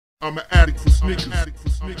I'm an addict for sneakers.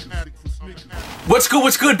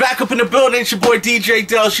 What's good? Back up in the building. It's your boy DJ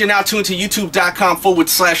Delz. You're now tuned to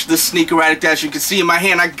youtube.com/the sneaker addict. As you can see in my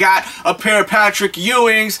hand, I got a pair of Patrick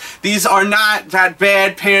Ewings. These are not that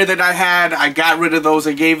bad pair that I had. I got rid of those.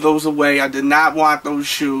 I gave those away. I did not want those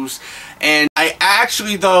shoes. And I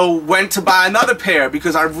actually, though, went to buy another pair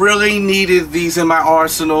because I really needed these in my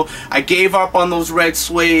arsenal. I gave up on those red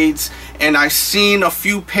suedes, and I seen a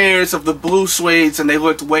few pairs of the blue suedes, and they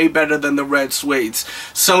looked way better than the red suedes.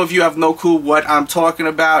 Some of you have no clue what I'm talking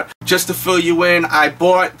about. Just to fill you in, I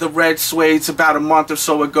bought the red suedes about a month or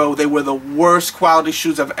so ago. They were the worst quality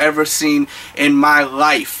shoes I've ever seen in my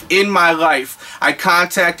life. I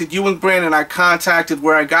contacted Ewing brand, and I contacted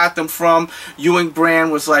where I got them from. Ewing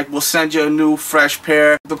brand was like, we'll send you a new fresh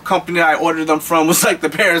pair. The company I ordered them from was like, the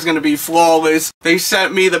pair is going to be flawless. They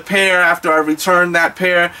sent me the pair after I returned that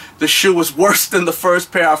pair. The shoe was worse than the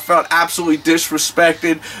first pair. I felt absolutely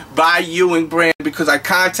disrespected by Ewing brand because I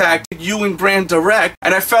contacted Ewing brand direct,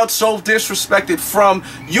 and I felt so disrespected from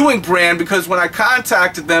Ewing brand because when I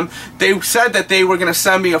contacted them, they said that they were going to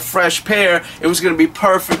send me a fresh pair. It was going to be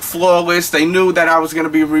perfect, flawless. They knew that I was going to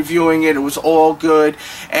be reviewing it. It was all good.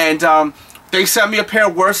 And they sent me a pair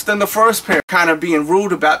worse than the first pair, kind of being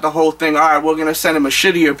rude about the whole thing. Alright, we're going to send him a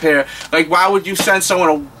shittier pair. Like, why would you send someone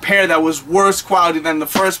a pair that was worse quality than the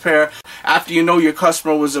first pair? After you know your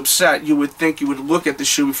customer was upset, you would think you would look at the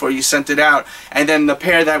shoe before you sent it out. And then the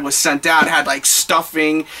pair that was sent out had like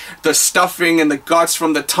stuffing, the stuffing and the guts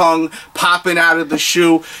from the tongue popping out of the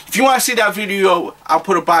shoe. If you want to see that video, I'll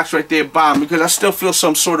put a box right there, bomb, because I still feel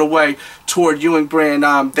some sort of way toward Ewing brand.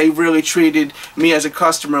 They really treated me as a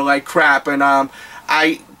customer like crap, and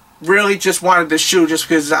I really just wanted this shoe just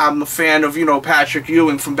because I'm a fan of, you know, Patrick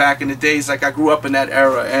Ewing from back in the days. Like, I grew up in that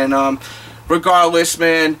era. And regardless,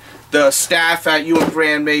 man, the staff at Ewing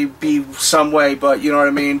brand may be some way, but you know what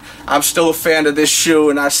I mean, I'm still a fan of this shoe,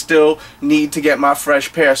 and I still need to get my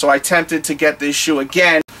fresh pair. So I attempted to get this shoe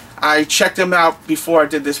again. I checked them out before I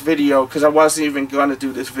did this video because I wasn't even gonna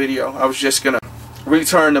do this video. I was just gonna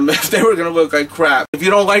return them if they were gonna look like crap. If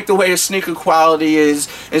you don't like the way a sneaker quality is,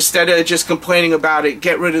 instead of just complaining about it,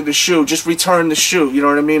 get rid of the shoe. Just return the shoe. You know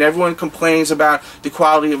what I mean? Everyone complains about the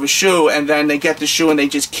quality of a shoe, and then they get the shoe and they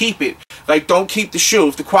just keep it. Like, don't keep the shoe.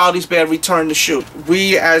 If the quality's bad, return the shoe.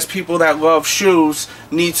 We, as people that love shoes,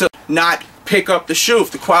 need to not pick up the shoe.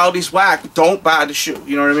 If the quality's whack, don't buy the shoe.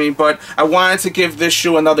 You know what I mean? But I wanted to give this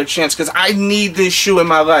shoe another chance because I need this shoe in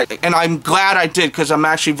my life. And I'm glad I did because I'm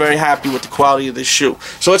actually very happy with the quality of this shoe.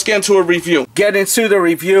 So let's get into a review. Get into the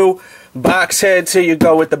review. Box head, till you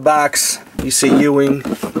go with the box. You see Ewing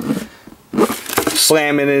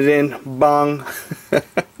slamming it in. Bong.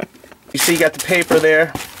 You see you got the paper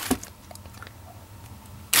there.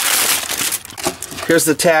 Here's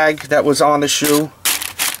the tag that was on the shoe.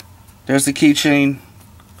 There's the keychain,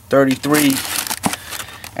 33,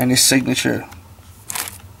 and his signature.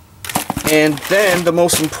 And then the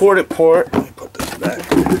most important part, let me put this back.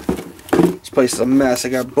 This place is a mess. I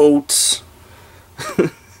got boats,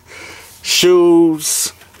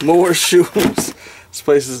 shoes, more shoes. This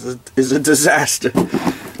place is a disaster.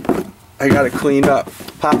 I gotta clean up.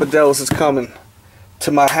 Papa Delz is coming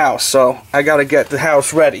to my house, so I gotta get the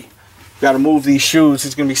house ready. Gotta move these shoes.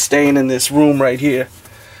 He's gonna be staying in this room right here.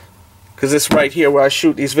 Because this right here where I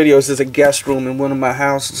shoot these videos is a guest room in one of my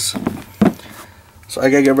houses. So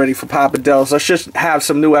I gotta get ready for Papa Delz. I should have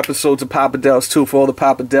some new episodes of Papa Delz too for all the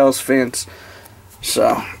Papa Delz fans.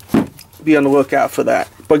 So be on the lookout for that.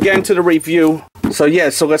 But get into the review. So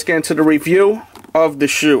yeah, so let's get into the review of the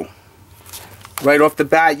shoe. Right off the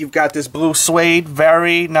bat, you've got this blue suede.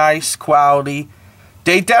 Very nice quality.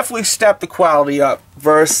 They definitely stepped the quality up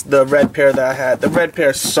versus the red pair that I had. The red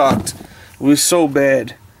pair sucked. It was so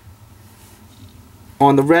bad.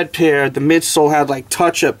 On the red pair, the midsole had like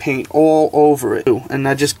touch-up paint all over it, and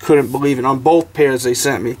I just couldn't believe it. On both pairs they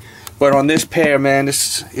sent me, but on this pair, man,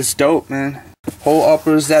 it's dope, man. Whole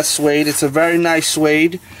uppers, that suede. It's a very nice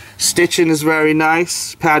suede. Stitching is very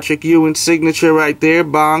nice. Patrick Ewing signature right there.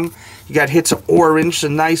 Bong. You got hits of orange, a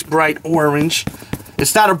nice bright orange.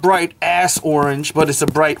 It's not a bright ass orange, but it's a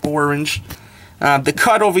bright orange. The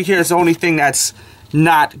cut over here is the only thing that's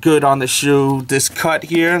not good on the shoe. This cut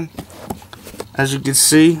here. As you can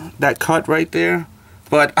see, that cut right there.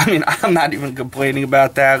 But, I mean, I'm not even complaining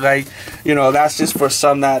about that. Like, you know, that's just for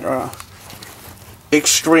some that are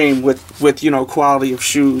extreme with, you know, quality of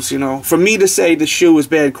shoes, you know. For me to say the shoe is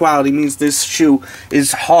bad quality means this shoe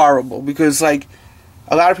is horrible. Because, like,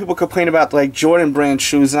 a lot of people complain about, like, Jordan brand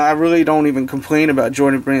shoes. And I really don't even complain about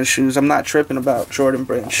Jordan brand shoes. I'm not tripping about Jordan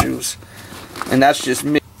brand shoes. And that's just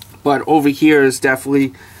me. But over here is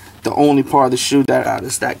definitely the only part of the shoe that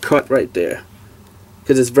is that cut right there,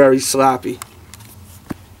 because it's very sloppy.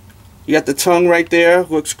 You got the tongue right there,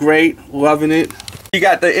 looks great, loving it. You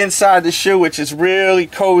got the inside of the shoe, which is really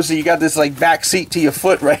cozy. You got this like back seat to your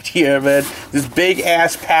foot right here, man. This big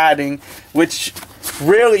ass padding, which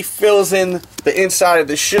really fills in the inside of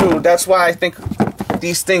the shoe. That's why I think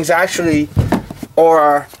these things actually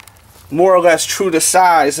are more or less true to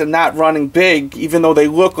size and not running big, even though they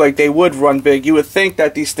look like they would run big. You would think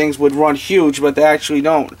that these things would run huge, but they actually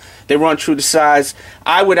don't. They run true to size.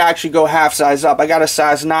 I would actually go half size up. I got a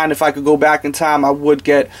size 9. If I could go back in time, I would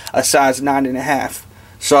get a size 9.5.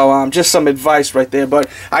 So just some advice right there. But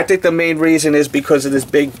I think the main reason is because of this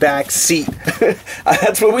big back seat.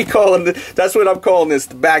 That's what we call it. That's what I'm calling this,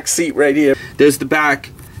 the back seat right here. There's the back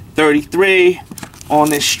 33 on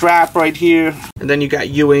this strap right here, and then you got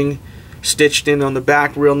Ewing stitched in on the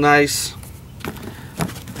back real nice.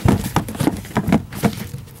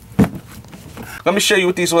 Let me show you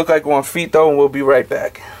what these look like on feet though, and we'll be right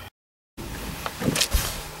back.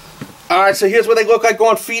 Alright, so here's what they look like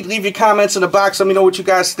on feet. Leave your comments in the box. Let me know what you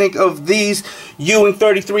guys think of these Ewing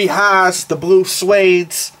 33 highs, the blue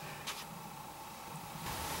suedes.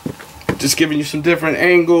 Just giving you some different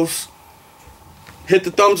angles. Hit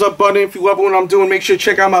the thumbs up button if you love what I'm doing. Make sure to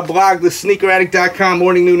check out my blog, thesneakeraddict.com,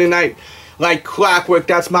 morning, noon, and night. Like clockwork,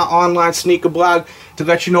 that's my online sneaker blog to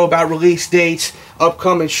let you know about release dates,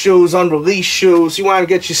 upcoming shoes, unreleased shoes. You want to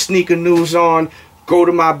get your sneaker news on, go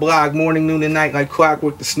to my blog, morning, noon, and night, like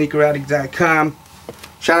clockwork, thesneakeraddict.com.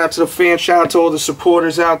 Shout out to the fans, shout out to all the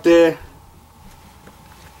supporters out there.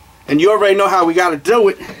 And you already know how we got to do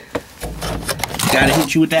it. Gotta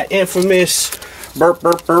hit you with that infamous burp,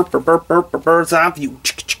 burp, burp, burp, burp, burp, burp, bird's eye view.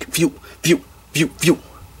 View, view, view, view.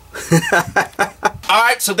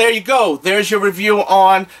 Alright, so there you go. There's your review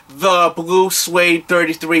on the blue suede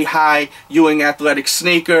 33 high Ewing athletic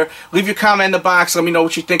sneaker. Leave your comment in the box. Let me know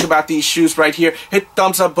what you think about these shoes right here. Hit the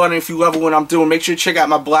thumbs up button if you love what I'm doing. Make sure to check out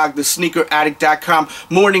my blog, thesneakeraddict.com,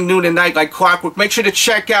 morning, noon, and night, like clockwork. Make sure to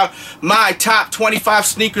check out my top 25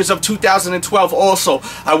 sneakers of 2012 also.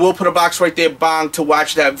 I will put a box right there, bong, to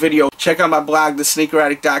watch that video. Check out my blog,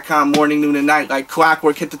 thesneakeraddict.com, morning, noon, and night, like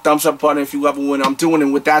clockwork. Hit the thumbs up button if you love what I'm doing.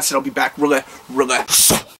 And with that said, I'll be back really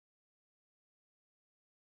soon.